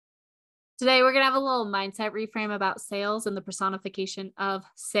Today, we're going to have a little mindset reframe about sales and the personification of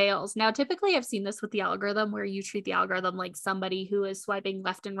sales. Now, typically, I've seen this with the algorithm where you treat the algorithm like somebody who is swiping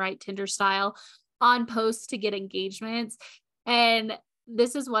left and right Tinder style on posts to get engagements. And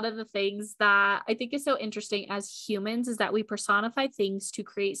this is one of the things that I think is so interesting as humans is that we personify things to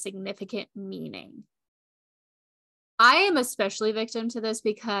create significant meaning. I am especially victim to this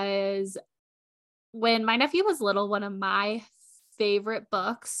because when my nephew was little, one of my favorite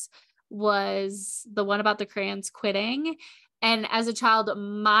books was the one about the crayons quitting. And as a child,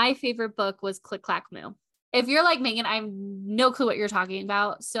 my favorite book was Click Clack Moo. If you're like Megan, I have no clue what you're talking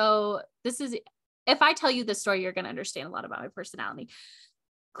about. So if I tell you this story, you're going to understand a lot about my personality.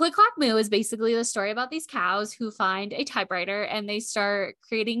 Click Clack Moo is basically the story about these cows who find a typewriter and they start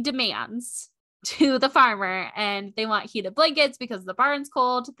creating demands to the farmer, and they want heated blankets because the barn's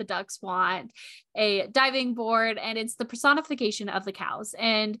cold. The ducks want a diving board, and it's the personification of the cows.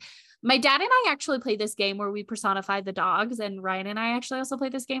 And my dad and I actually play this game where we personify the dogs, and Ryan and I actually also play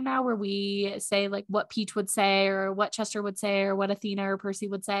this game now where we say like what Peach would say or what Chester would say or what Athena or Percy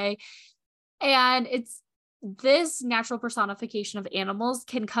would say. And it's this natural personification of animals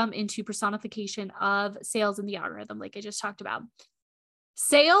can come into personification of sales in the algorithm, like I just talked about.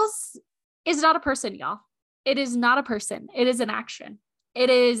 Sales is not a person, y'all. It is not a person. It is an action.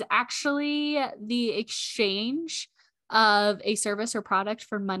 It is actually the exchange of a service or product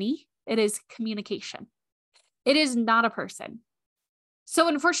for money. It is communication. It is not a person. So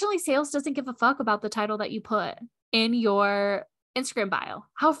unfortunately, sales doesn't give a fuck about the title that you put in your Instagram bio.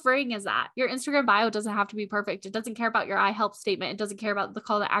 How freeing is that? Your Instagram bio doesn't have to be perfect. It doesn't care about your I help statement. It doesn't care about the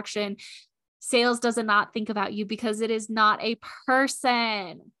call to action. Sales does not think about you because it is not a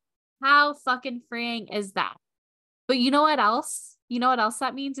person. How fucking freeing is that? But you know what else? You know what else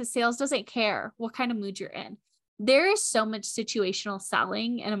that means is sales doesn't care what kind of mood you're in. There is so much situational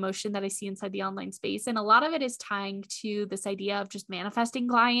selling and emotion that I see inside the online space. And a lot of it is tying to this idea of just manifesting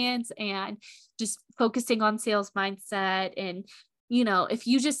clients and just focusing on sales mindset. And, you know, if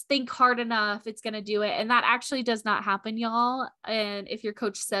you just think hard enough, it's going to do it. And that actually does not happen, y'all. And if your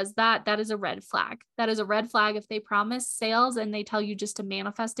coach says that, that is a red flag. That is a red flag if they promise sales and they tell you just to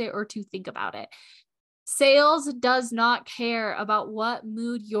manifest it or to think about it. Sales does not care about what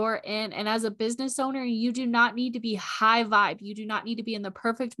mood you're in. And as a business owner, you do not need to be high vibe. You do not need to be in the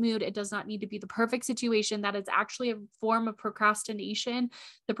perfect mood. It does not need to be the perfect situation. That is actually a form of procrastination.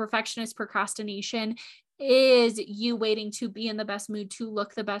 The perfectionist procrastination is you waiting to be in the best mood, to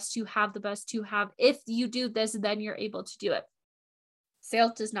look the best, to have the best, to have. If you do this, then you're able to do it.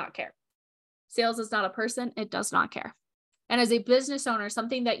 Sales does not care. Sales is not a person. It does not care. And as a business owner,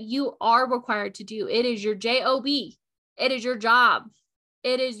 something that you are required to do, it is your job. It is your job.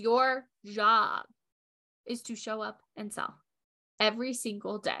 It is your job is to show up and sell every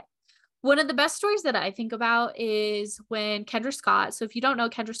single day. One of the best stories that I think about is when Kendra Scott. So if you don't know,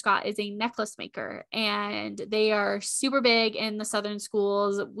 Kendra Scott is a necklace maker and they are super big in the Southern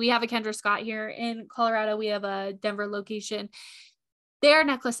schools. We have a Kendra Scott here in Colorado. We have a Denver location. They are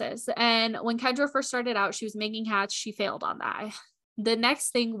necklaces. And when Kendra first started out, she was making hats. She failed on that. The next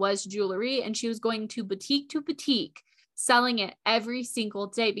thing was jewelry, and she was going to boutique, selling it every single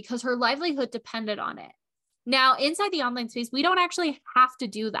day because her livelihood depended on it. Now, inside the online space, we don't actually have to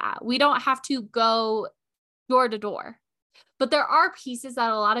do that. We don't have to go door to door. But there are pieces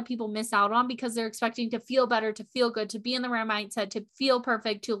that a lot of people miss out on because they're expecting to feel better, to feel good, to be in the right mindset, to feel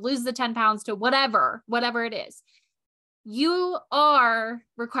perfect, to lose the 10 pounds, to whatever it is. You are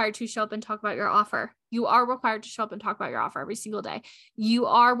required to show up and talk about your offer. You are required to show up and talk about your offer every single day. You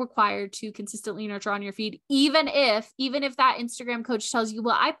are required to consistently nurture on your feed, even if that Instagram coach tells you,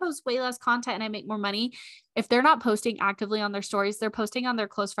 well, I post way less content and I make more money. If they're not posting actively on their stories, they're posting on their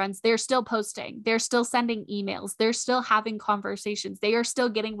close friends. They're still posting. They're still sending emails. They're still having conversations. They are still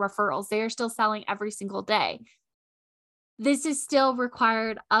getting referrals. They are still selling every single day. This is still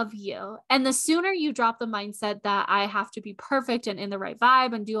required of you. And the sooner you drop the mindset that I have to be perfect and in the right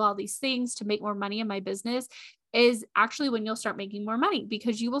vibe and do all these things to make more money in my business is actually when you'll start making more money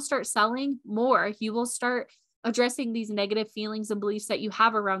because you will start selling more. You will start addressing these negative feelings and beliefs that you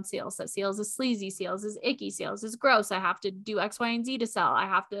have around sales, that sales is sleazy, sales is icky, sales is gross. I have to do X, Y, and Z to sell. I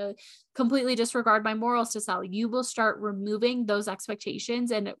have to completely disregard my morals to sell. You will start removing those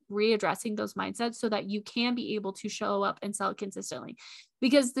expectations and readdressing those mindsets so that you can be able to show up and sell consistently.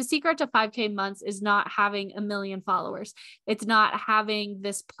 Because the secret to 5K months is not having a million followers. It's not having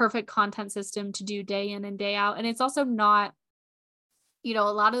this perfect content system to do day in and day out. And it's also not, a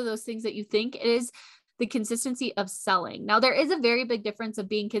lot of those things that you think. It is the consistency of selling. Now, there is a very big difference of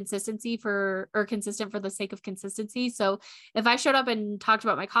being consistent for the sake of consistency. So if I showed up and talked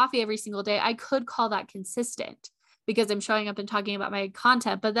about my coffee every single day, I could call that consistent because I'm showing up and talking about my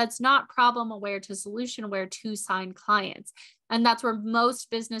content, but that's not problem aware to solution aware to sign clients. And that's where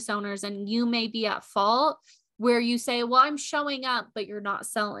most business owners, and you may be at fault, where you say, well, I'm showing up, but you're not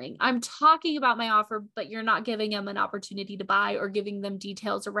selling. I'm talking about my offer, but you're not giving them an opportunity to buy or giving them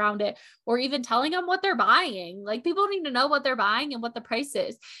details around it, or even telling them what they're buying. Like, people need to know what they're buying and what the price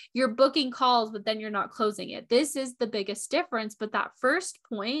is. You're booking calls, but then you're not closing it. This is the biggest difference. But that first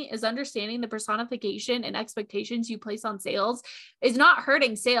point is understanding the personification and expectations you place on sales is not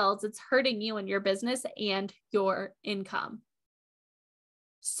hurting sales. It's hurting you and your business and your income.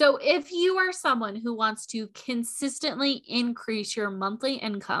 So if you are someone who wants to consistently increase your monthly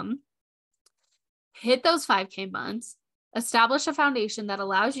income, hit those 5K months, establish a foundation that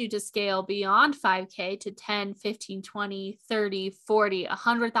allows you to scale beyond 5K to 10, 15, 20, 30, 40,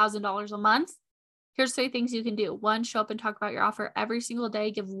 $100,000 a month, here's 3 things you can do. 1, show up and talk about your offer every single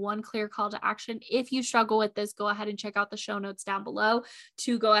day. Give 1 clear call to action. If you struggle with this, go ahead and check out the show notes down below.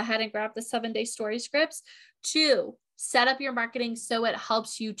 2, go ahead and grab the 7-day story scripts. 2, set up your marketing so it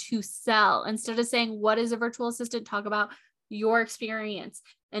helps you to sell. Instead of saying, what is a virtual assistant? Talk about your experience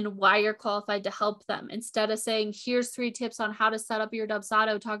and why you're qualified to help them. Instead of saying, here's 3 tips on how to set up your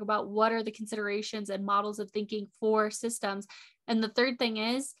Dubsado, talk about what are the considerations and models of thinking for systems. And the third thing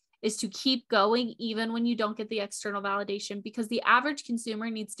is to keep going even when you don't get the external validation, because the average consumer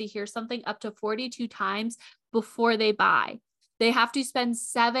needs to hear something up to 42 times before they buy. They have to spend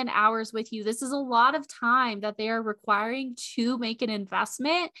 7 hours with you. This is a lot of time that they are requiring to make an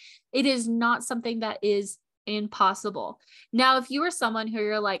investment. It is not something that is impossible. Now, if you are someone who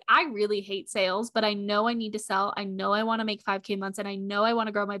you're like, I really hate sales, but I know I need to sell, I know I want to make 5K months, and I know I want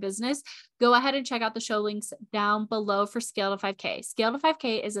to grow my business, go ahead and check out the show links down below for Scale to 5K. Scale to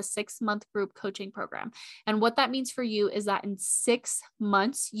 5K is a 6-month group coaching program. And what that means for you is that in 6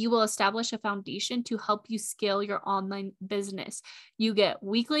 months, you will establish a foundation to help you scale your online business. You get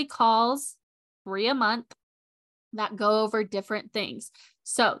weekly calls, 3 a month, that go over different things.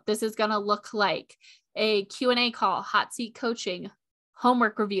 So this is going to look like a Q&A call, hot seat coaching,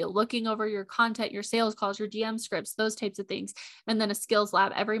 homework review, looking over your content, your sales calls, your DM scripts, those types of things. And then a skills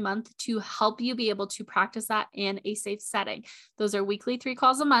lab every month to help you be able to practice that in a safe setting. Those are weekly 3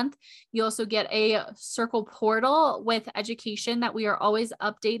 calls a month. You also get a circle portal with education that we are always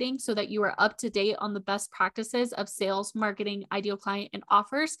updating so that you are up to date on the best practices of sales, marketing, ideal client, and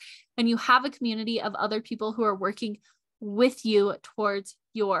offers. And you have a community of other people who are working with you towards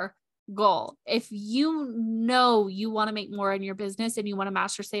your goal. If you know you want to make more in your business and you want to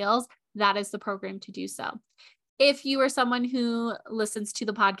master sales, that is the program to do so. If you are someone who listens to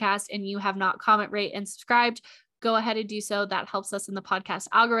the podcast and you have not comment, rate, and subscribed, go ahead and do so. That helps us in the podcast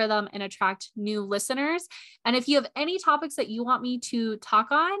algorithm and attract new listeners. And if you have any topics that you want me to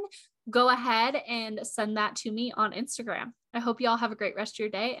talk on, go ahead and send that to me on Instagram. I hope you all have a great rest of your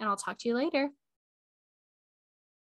day, and I'll talk to you later.